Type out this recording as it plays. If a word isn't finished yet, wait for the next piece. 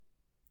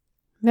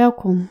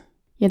Welkom,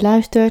 je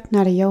luistert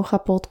naar de yoga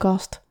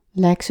podcast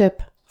Legs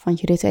Up van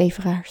Judith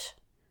Everaars.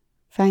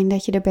 Fijn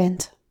dat je er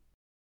bent.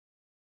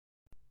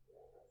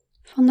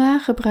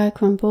 Vandaag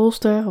gebruiken we een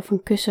bolster of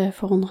een kussen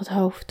voor onder het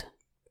hoofd.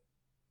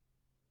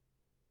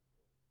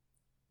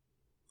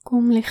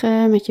 Kom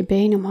liggen met je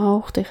benen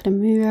omhoog tegen de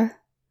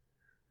muur.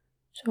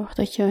 Zorg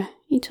dat je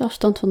iets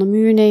afstand van de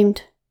muur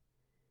neemt.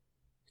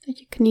 Dat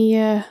je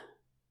knieën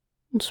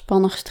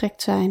ontspannen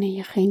gestrekt zijn en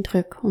je geen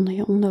druk onder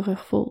je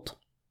onderrug voelt.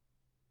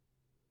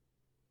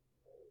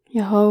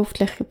 Je hoofd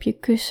leg je op je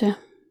kussen.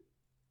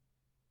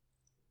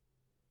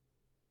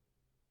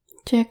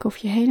 Check of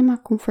je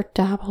helemaal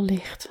comfortabel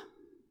ligt.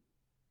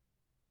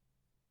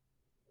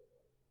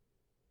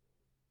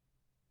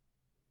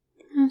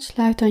 En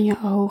sluit dan je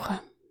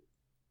ogen.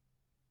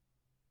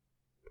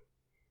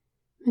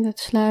 Met het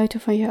sluiten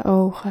van je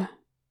ogen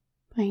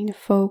breng je de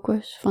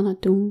focus van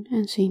het doen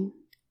en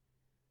zien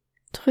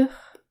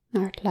terug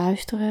naar het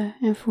luisteren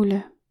en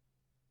voelen.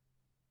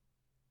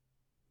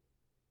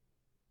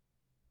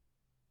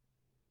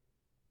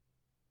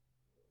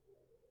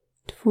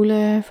 Het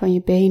voelen van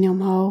je benen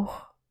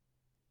omhoog,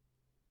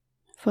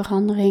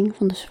 verandering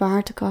van de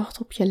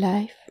zwaartekracht op je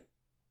lijf.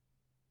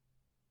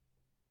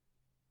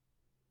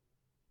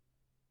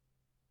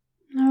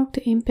 En ook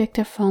de impact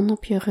daarvan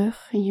op je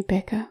rug en je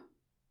bekken.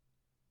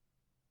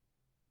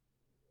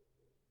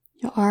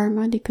 Je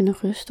armen die kunnen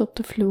rusten op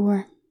de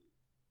vloer.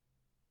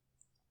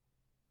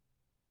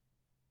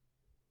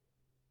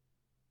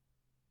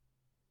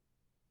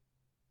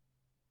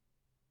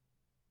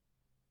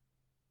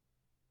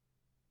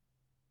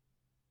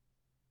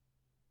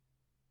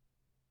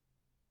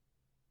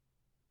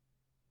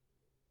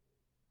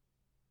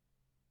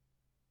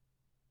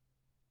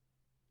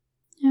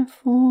 En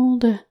voel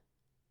de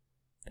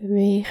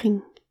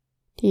beweging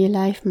die je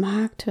lijf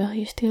maakt terwijl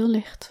je stil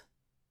ligt.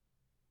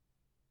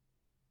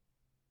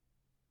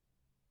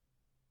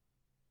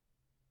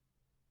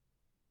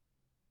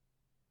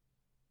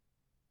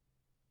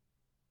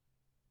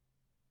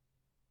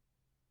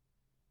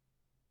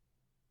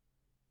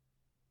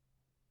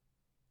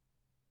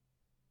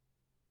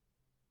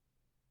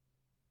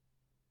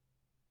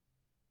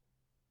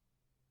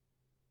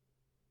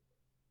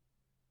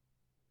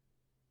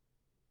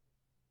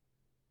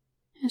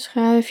 En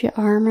schuif je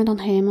armen dan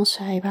helemaal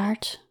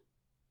zijwaarts.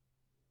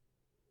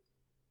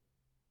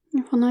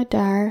 En vanuit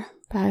daar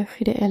buig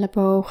je de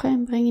ellebogen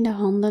en breng je de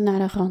handen naar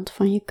de rand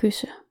van je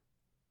kussen.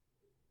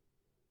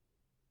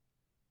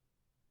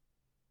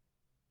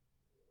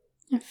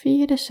 En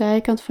via de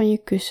zijkant van je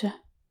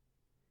kussen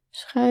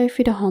schuif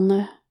je de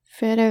handen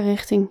verder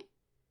richting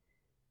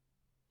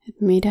het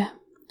midden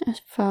en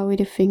vouw je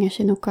de vingers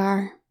in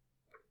elkaar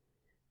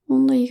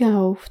onder je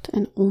hoofd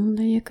en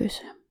onder je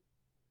kussen.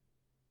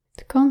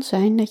 Het kan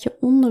zijn dat je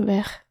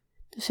onderweg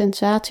de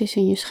sensaties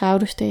in je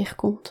schouders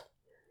tegenkomt.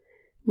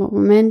 Maar op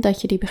het moment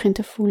dat je die begint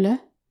te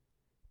voelen,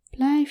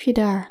 blijf je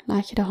daar,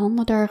 laat je de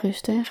handen daar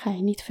rusten en ga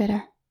je niet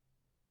verder.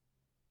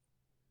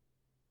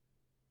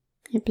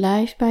 Je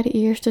blijft bij de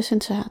eerste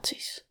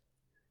sensaties.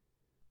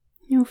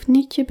 Je hoeft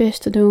niet je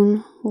best te doen,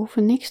 we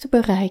hoeven niks te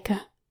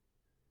bereiken.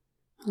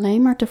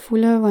 Alleen maar te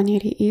voelen wanneer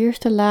die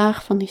eerste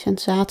laag van die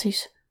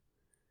sensaties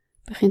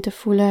begint te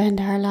voelen en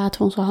daar laten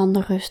we onze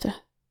handen rusten.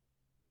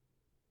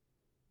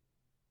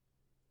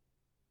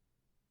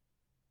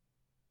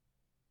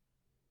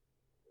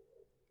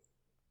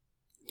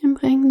 En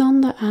breng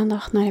dan de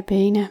aandacht naar de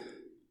benen.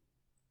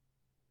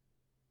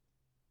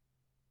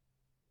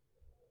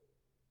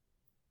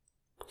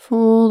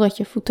 Voel dat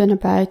je voeten naar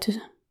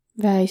buiten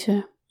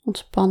wijzen,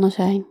 ontspannen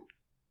zijn.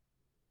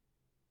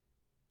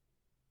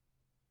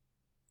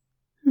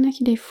 En dat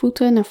je die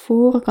voeten naar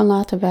voren kan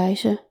laten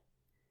wijzen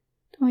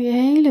door je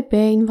hele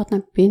been wat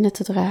naar binnen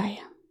te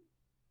draaien.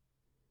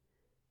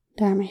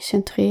 Daarmee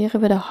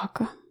centreren we de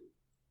hakken.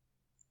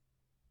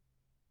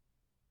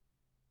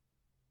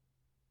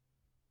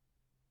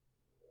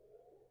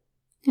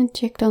 En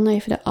check dan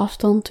even de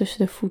afstand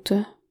tussen de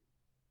voeten.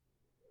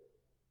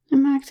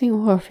 En maak die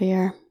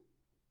ongeveer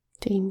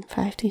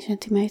 10-15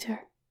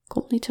 centimeter.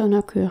 Komt niet zo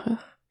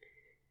nauwkeurig.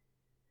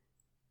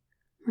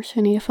 Maar ze zijn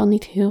in ieder geval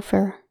niet heel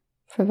ver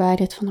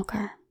verwijderd van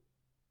elkaar.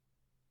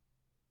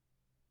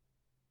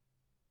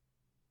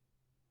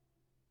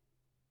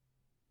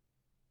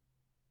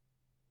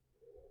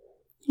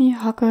 En je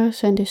hakken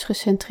zijn dus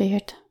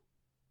gecentreerd.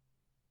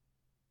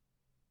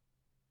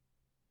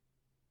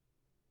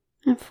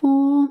 En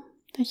voel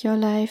dat jouw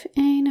lijf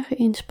enige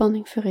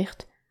inspanning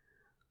verricht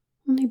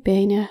om die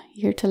benen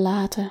hier te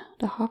laten,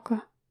 de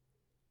hakken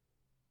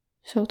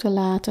zo te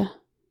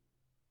laten,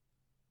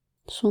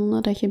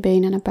 zonder dat je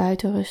benen naar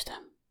buiten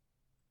rusten.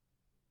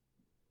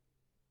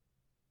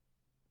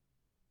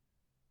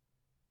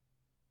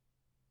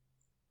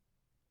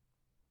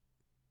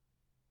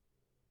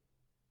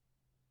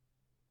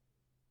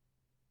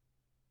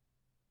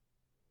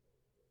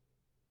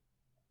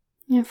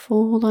 En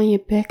voel dan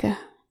je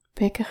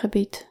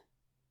bekkengebied.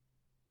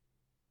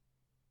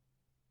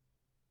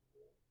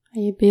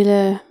 En je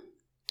billen,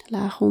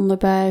 lage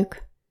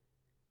onderbuik.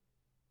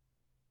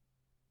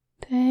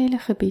 Het hele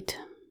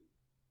gebied.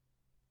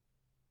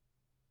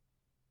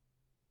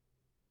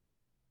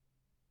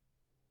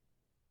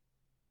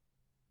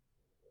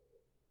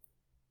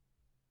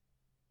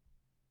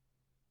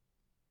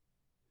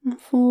 En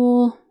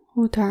voel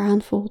hoe het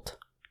daaraan voelt,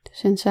 de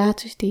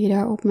sensaties die je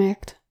daar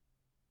opmerkt.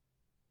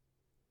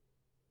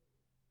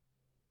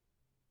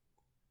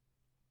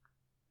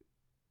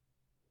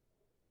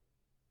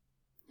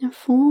 En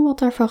voel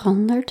wat er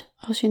verandert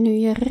als je nu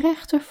je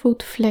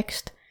rechtervoet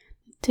flext,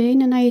 de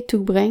tenen naar je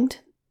toe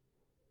brengt.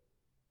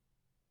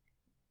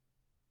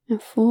 En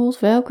voelt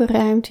welke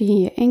ruimte je in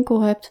je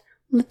enkel hebt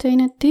om de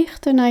tenen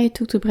dichter naar je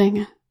toe te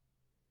brengen.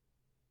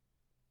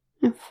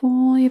 En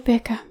voel je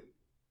bekken.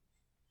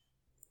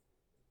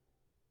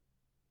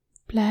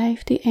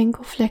 Blijf die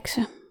enkel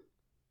flexen.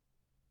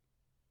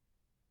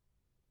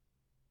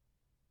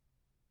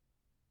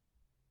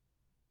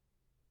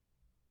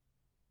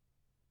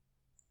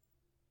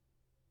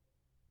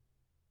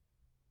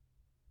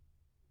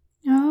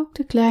 Ook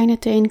de kleine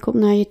teen komt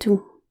naar je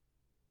toe.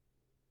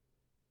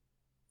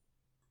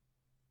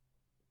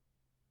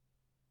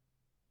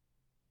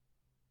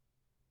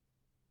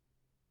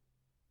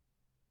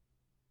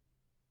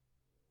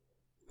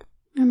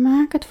 En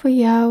maak het voor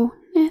jou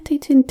net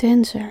iets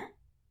intenser.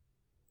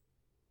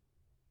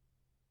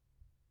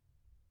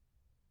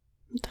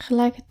 En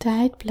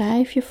tegelijkertijd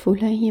blijf je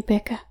voelen in je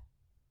bekken.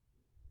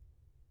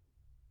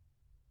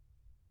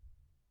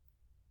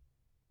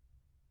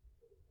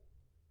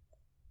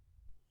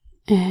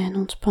 En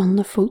ontspan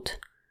de voet,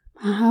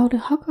 maar hou de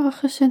hakken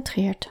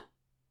gecentreerd.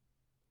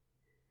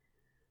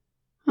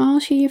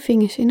 Als je je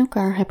vingers in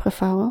elkaar hebt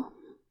gevouwen,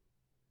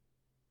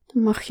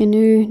 dan mag je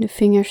nu de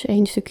vingers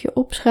een stukje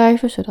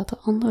opschuiven, zodat de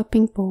andere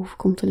pink boven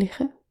komt te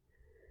liggen.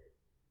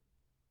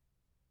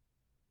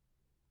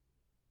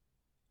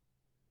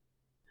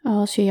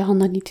 Als je je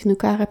handen niet in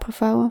elkaar hebt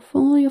gevouwen,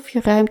 voel je of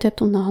je ruimte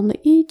hebt om de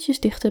handen ietsjes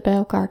dichter bij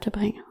elkaar te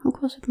brengen, ook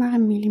was het maar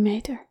 1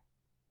 millimeter.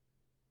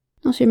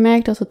 Als je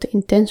merkt dat het te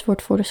intens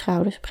wordt voor de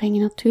schouders, breng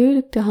je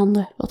natuurlijk de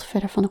handen wat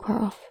verder van elkaar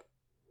af.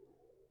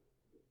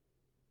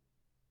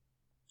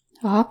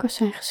 De hakken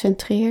zijn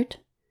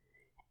gecentreerd.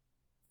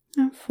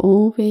 En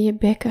voel weer je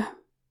bekken.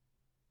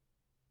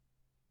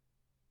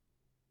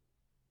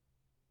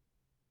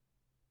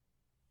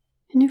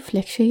 En nu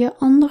flex je je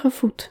andere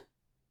voet.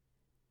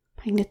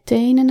 Breng de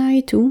tenen naar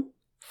je toe.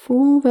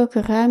 Voel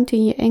welke ruimte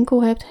in je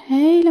enkel hebt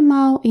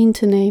helemaal in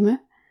te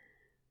nemen.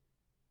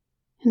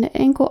 En de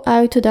enkel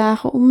uit te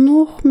dagen om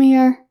nog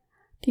meer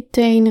die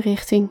teen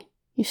richting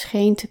je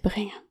scheen te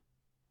brengen.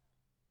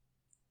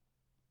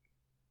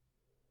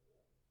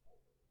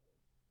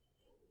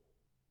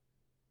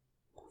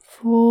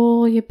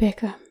 Voel je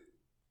bekken.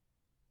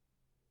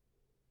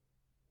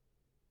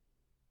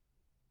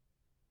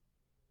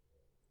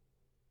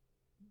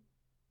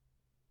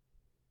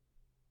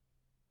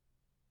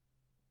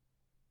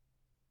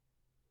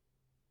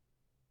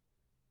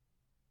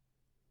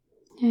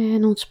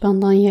 En ontspan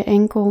dan je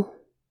enkel.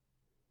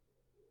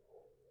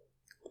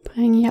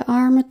 Breng je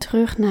armen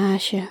terug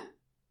naast je.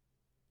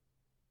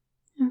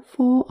 En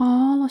voel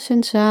alle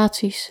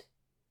sensaties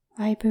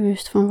waar je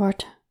bewust van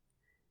wordt.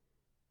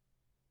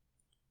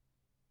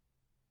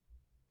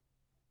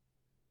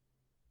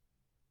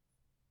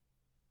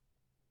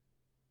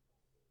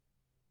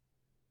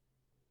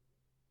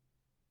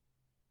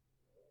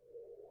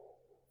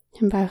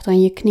 En buig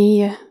dan je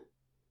knieën.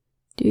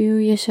 Duw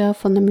jezelf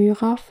van de muur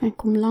af en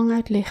kom lang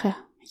uit liggen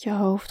met je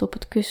hoofd op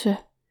het kussen.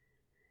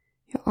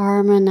 Je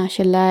armen naast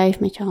je lijf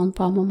met je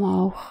handpalm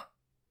omhoog.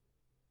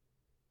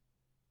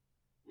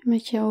 En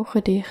met je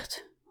ogen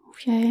dicht hoef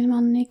je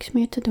helemaal niks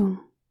meer te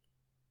doen.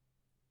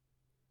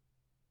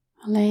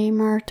 Alleen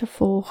maar te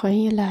volgen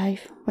in je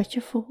lijf wat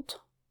je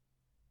voelt.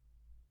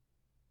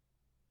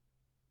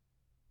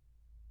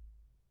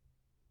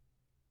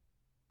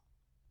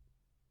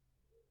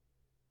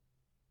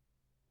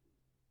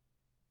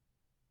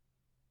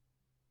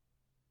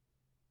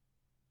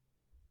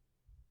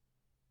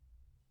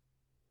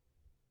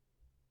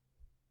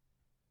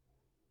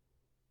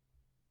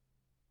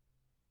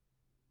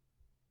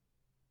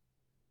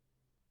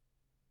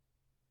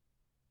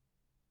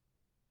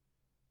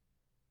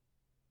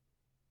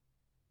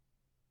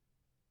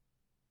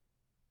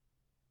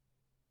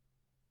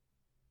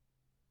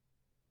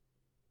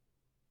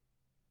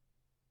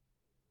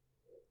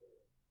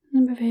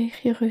 En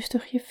beweeg je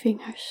rustig je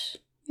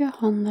vingers, je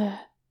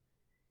handen,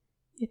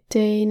 je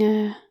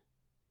tenen,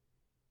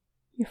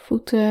 je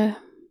voeten,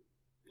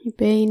 je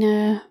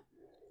benen,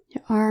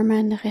 je armen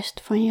en de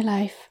rest van je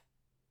lijf.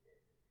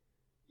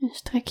 En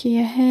strek je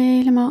je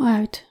helemaal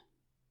uit.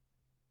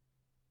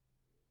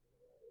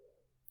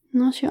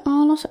 En als je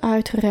alles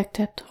uitgerekt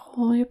hebt,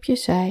 rol je op je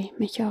zij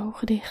met je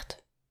ogen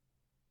dicht.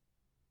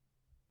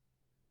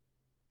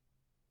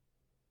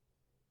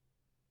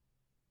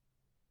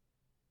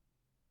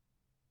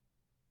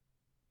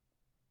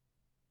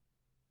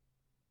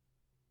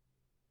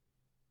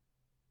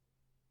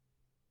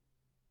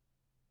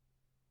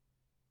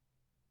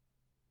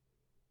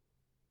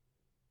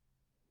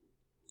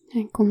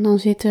 En kom dan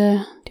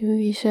zitten, duw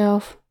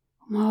jezelf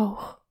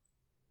omhoog.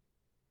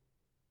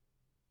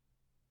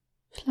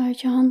 Sluit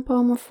je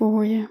handpalmen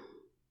voor je,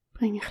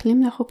 breng een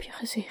glimlach op je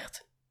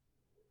gezicht.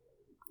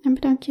 En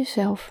bedank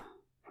jezelf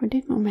voor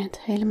dit moment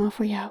helemaal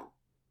voor jou.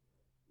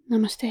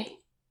 Namaste.